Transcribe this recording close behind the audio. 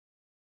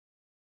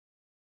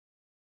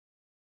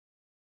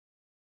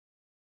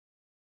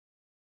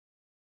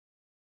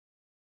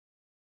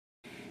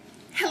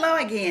Hello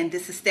again,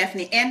 this is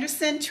Stephanie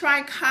Anderson,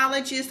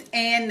 trichologist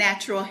and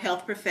natural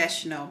health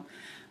professional.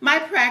 My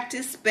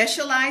practice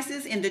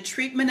specializes in the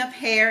treatment of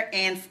hair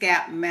and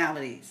scalp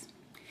maladies.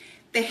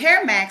 The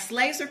HairMax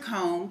laser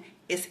comb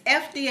is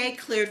FDA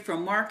cleared for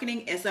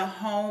marketing as a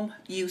home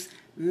use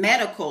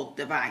medical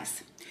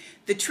device.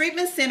 The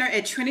treatment center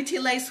at Trinity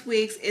Lace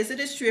Wigs is a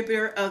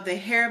distributor of the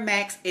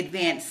HairMax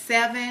Advanced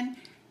 7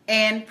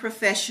 and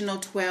Professional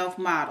 12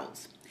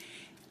 models.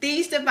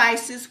 These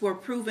devices were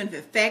proven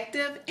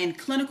effective in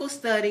clinical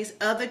studies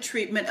of the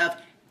treatment of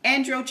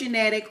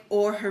androgenetic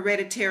or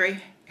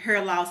hereditary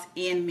hair loss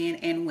in men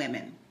and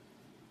women.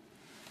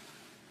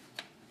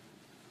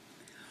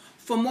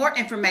 For more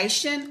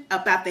information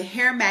about the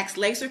HairMax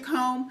laser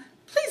comb,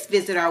 please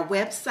visit our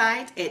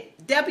website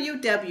at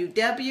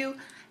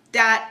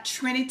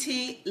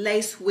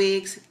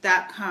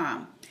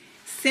www.trinitylacewigs.com.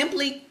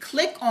 Simply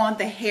click on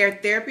the hair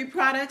therapy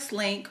products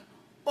link,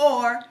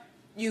 or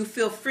you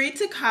feel free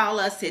to call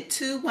us at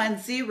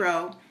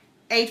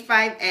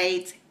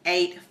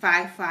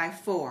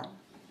 210-858-8554.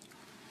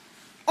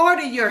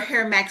 Order your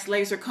HairMax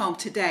laser comb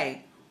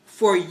today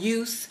for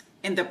use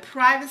in the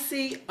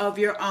privacy of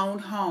your own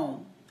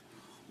home.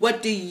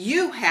 What do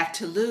you have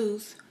to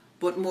lose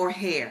but more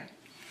hair?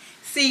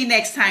 See you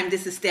next time.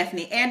 This is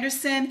Stephanie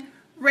Anderson,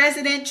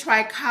 resident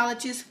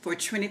trichologist for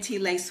Trinity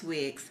Lace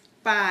Wigs.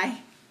 Bye.